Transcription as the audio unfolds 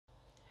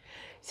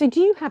So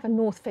do you have a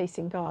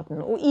north-facing garden,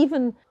 or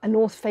even a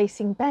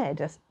north-facing bed,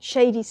 a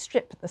shady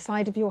strip at the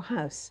side of your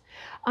house?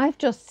 I've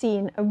just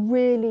seen a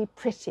really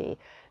pretty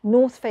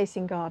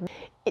north-facing garden.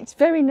 It's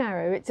very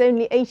narrow, it's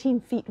only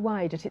 18 feet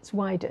wide at its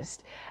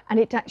widest, and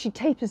it actually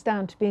tapers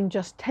down to being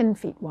just 10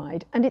 feet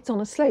wide, and it's on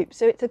a slope,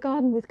 so it's a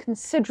garden with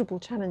considerable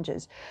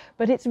challenges,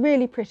 but it's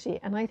really pretty,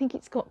 and I think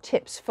it's got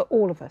tips for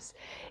all of us.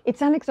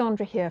 It's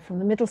Alexandra here from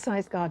the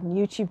Middlesized Garden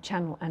YouTube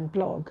channel and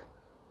blog.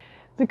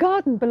 The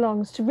garden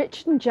belongs to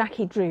Richard and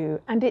Jacqui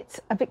Drew, and it's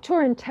a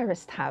Victorian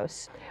terraced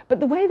house, but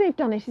the way they've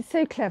done it is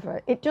so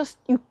clever.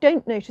 You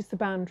don't notice the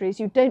boundaries,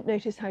 you don't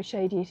notice how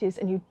shady it is,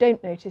 and you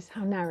don't notice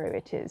how narrow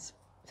it is.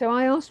 So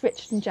I asked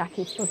Richard and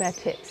Jacqui for their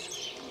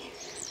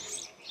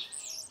tips.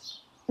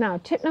 Now,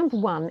 tip number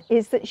one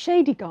is that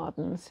shady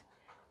gardens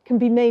can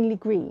be mainly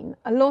green.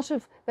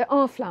 There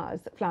are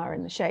flowers that flower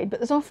in the shade, but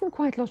there's often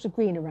quite a lot of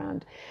green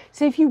around.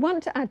 So if you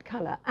want to add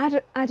colour,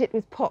 add it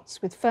with pots,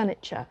 with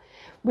furniture,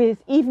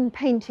 with even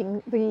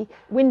painting the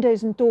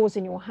windows and doors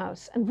in your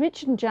house. And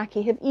Richard and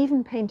Jacqui have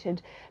even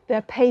painted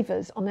their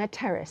pavers on their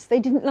terrace.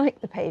 They didn't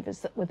like the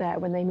pavers that were there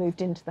when they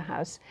moved into the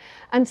house,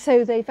 and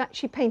so they've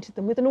actually painted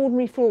them with an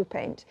ordinary floor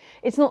paint.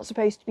 It's not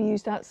supposed to be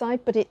used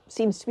outside, but it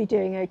seems to be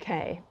doing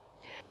okay.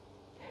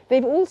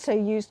 They've also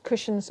used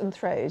cushions and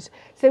throws.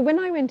 So when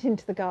I went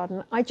into the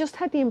garden, I just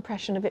had the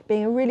impression of it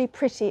being a really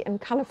pretty and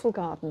colourful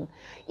garden,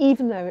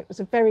 even though it was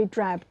a very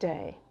drab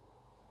day.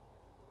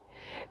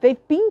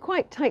 They've been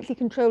quite tightly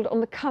controlled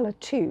on the colour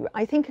too.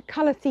 I think a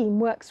colour theme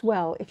works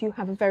well if you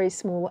have a very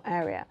small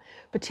area,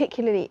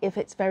 particularly if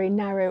it's very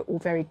narrow or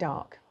very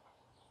dark.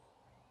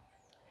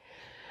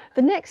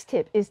 The next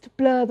tip is to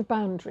blur the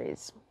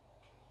boundaries.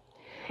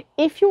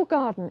 If your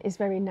garden is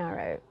very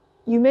narrow,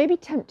 you may be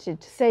tempted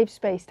to save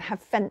space, to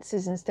have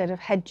fences instead of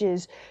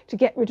hedges, to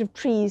get rid of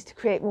trees to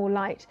create more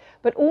light,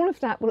 but all of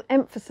that will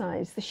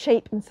emphasise the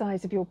shape and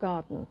size of your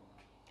garden.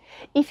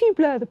 If you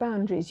blur the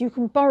boundaries, you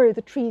can borrow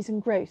the trees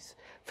and growth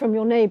from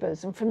your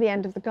neighbours and from the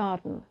end of the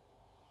garden.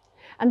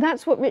 And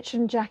that's what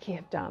Richard and Jacqui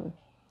have done.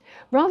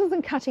 Rather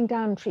than cutting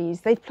down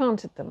trees, they've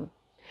planted them,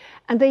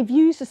 and they've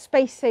used a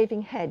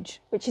space-saving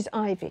hedge, which is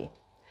ivy.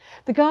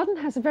 The garden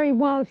has a very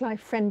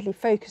wildlife-friendly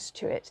focus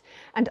to it,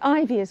 and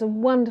ivy is a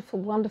wonderful,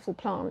 wonderful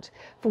plant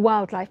for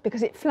wildlife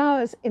because it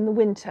flowers in the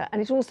winter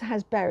and it also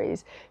has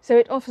berries, so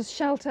it offers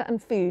shelter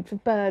and food for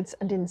birds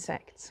and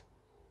insects.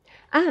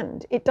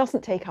 And it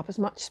doesn't take up as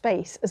much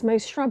space as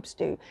most shrubs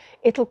do.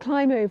 It'll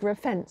climb over a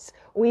fence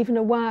or even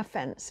a wire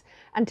fence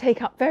and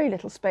take up very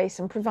little space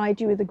and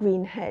provide you with a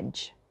green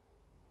hedge.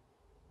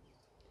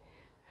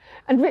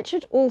 And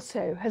Richard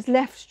also has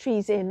left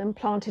trees in and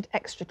planted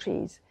extra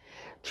trees.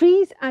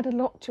 Trees add a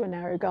lot to a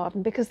narrow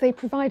garden because they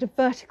provide a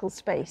vertical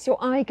space. Your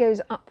eye goes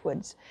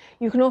upwards.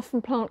 You can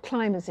often plant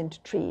climbers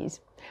into trees,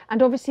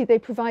 and obviously they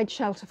provide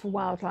shelter for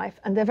wildlife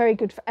and they're very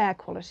good for air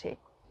quality.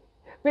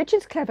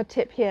 Richard's clever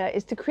tip here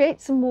is to create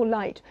some more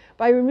light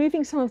by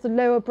removing some of the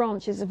lower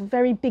branches of a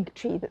very big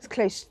tree that's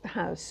close to the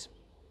house.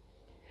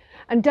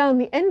 And down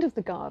the end of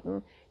the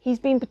garden, he's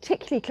been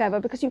particularly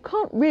clever because you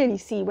can't really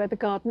see where the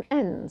garden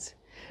ends.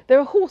 There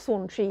are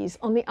hawthorn trees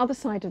on the other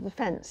side of the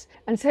fence,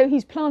 and so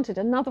he's planted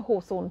another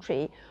hawthorn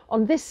tree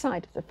on this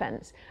side of the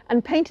fence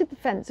and painted the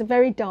fence a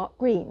very dark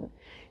green.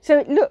 So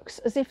it looks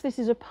as if this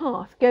is a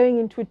path going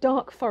into a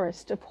dark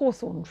forest of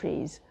hawthorn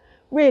trees.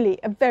 Really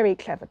a very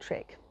clever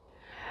trick.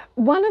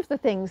 One of the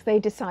things they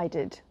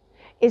decided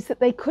is that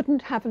they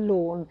couldn't have a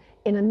lawn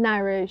in a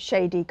narrow,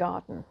 shady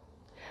garden.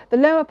 The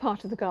lower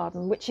part of the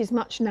garden, which is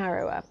much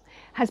narrower,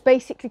 has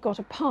basically got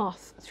a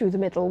path through the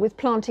middle with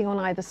planting on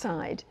either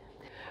side.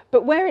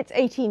 But where it's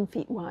 18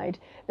 feet wide,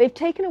 they've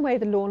taken away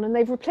the lawn and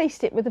they've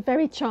replaced it with a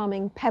very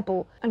charming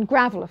pebble and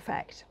gravel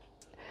effect.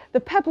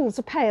 The pebbles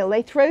are pale,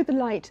 they throw the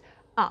light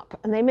up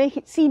and they make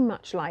it seem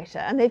much lighter,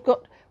 and they've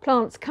got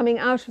plants coming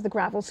out of the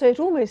gravel, so it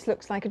almost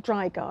looks like a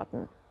dry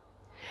garden.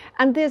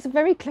 And there's a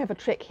very clever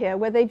trick here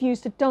where they've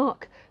used a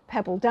dark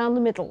pebble down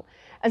the middle,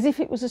 as if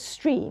it was a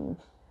stream.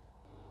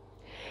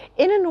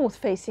 In a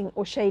north-facing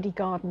or shady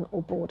garden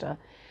or border,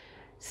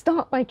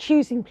 start by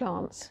choosing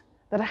plants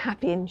that are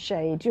happy in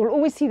shade. You'll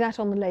always see that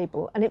on the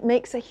label, and it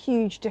makes a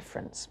huge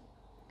difference.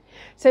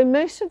 So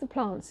most of the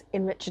plants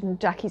in Richard and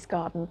Jacqui's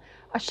garden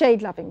are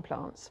shade-loving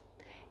plants.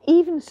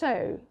 Even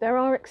so, there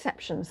are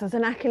exceptions. There's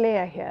an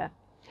acre here,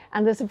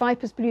 and there's a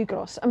viper's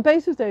bluegrass, and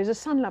both of those are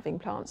sun-loving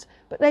plants,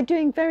 but they're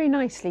doing very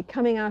nicely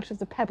coming out of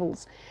the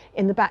pebbles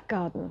in the back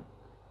garden.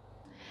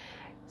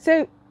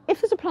 So if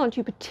there's a plant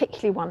you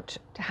particularly want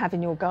to have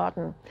in your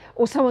garden,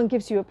 or someone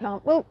gives you a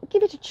plant, well,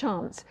 give it a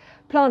chance.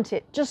 Plant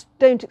it, just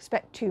don't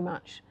expect too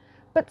much.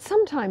 But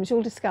sometimes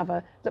you'll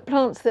discover that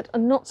plants that are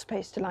not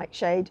supposed to like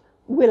shade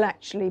will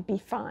actually be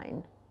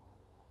fine.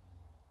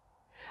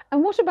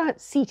 And what about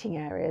seating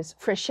areas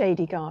for a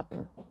shady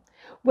garden?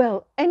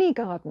 Well, any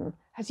garden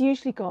has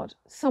usually got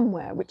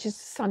somewhere which is a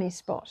sunny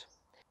spot.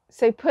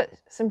 So put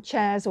some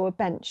chairs or a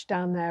bench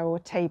down there, or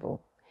a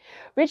table.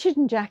 Richard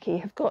and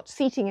Jacqui have got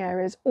seating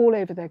areas all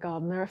over their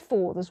garden. There are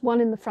 4. There's 1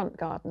 in the front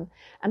garden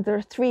and there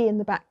are 3 in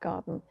the back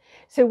garden.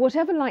 So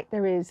whatever light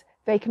there is,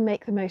 they can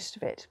make the most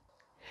of it.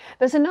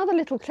 There's another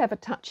little clever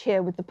touch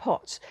here with the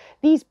pots.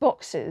 These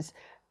boxes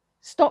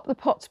stop the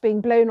pots being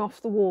blown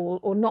off the wall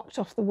or knocked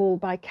off the wall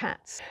by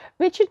cats.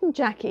 Richard and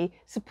Jacqui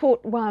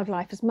support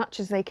wildlife as much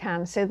as they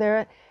can, so there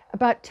are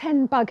about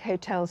 10 bug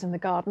hotels in the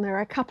garden. There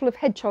are a couple of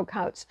hedgehog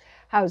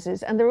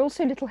houses, and there are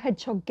also little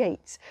hedgehog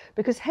gates,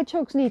 because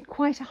hedgehogs need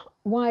quite a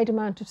wide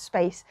amount of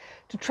space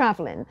to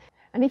travel in.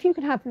 And if you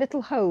can have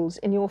little holes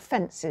in your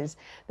fences,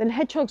 then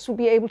hedgehogs will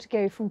be able to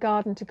go from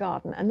garden to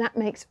garden, and that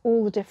makes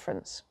all the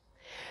difference.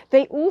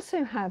 They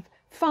also have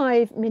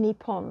 5 mini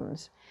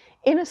ponds.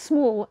 In a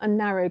small and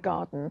narrow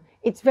garden,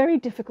 it's very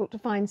difficult to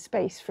find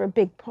space for a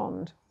big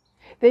pond.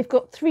 They've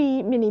got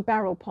 3 mini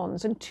barrel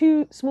ponds and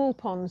 2 small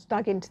ponds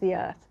dug into the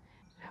earth.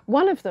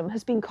 One of them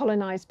has been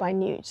colonised by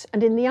newts,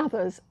 and in the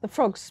others, the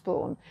frogs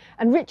spawn.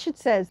 And Richard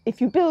says,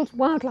 if you build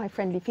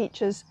wildlife-friendly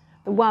features,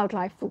 the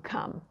wildlife will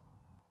come.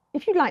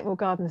 If you'd like more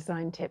garden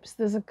design tips,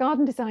 there's a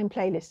garden design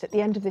playlist at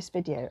the end of this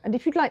video. And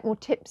if you'd like more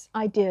tips,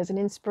 ideas and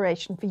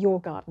inspiration for your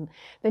garden,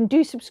 then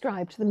do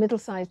subscribe to the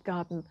Middlesized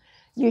Garden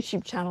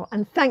YouTube channel,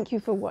 and thank you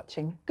for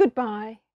watching. Goodbye.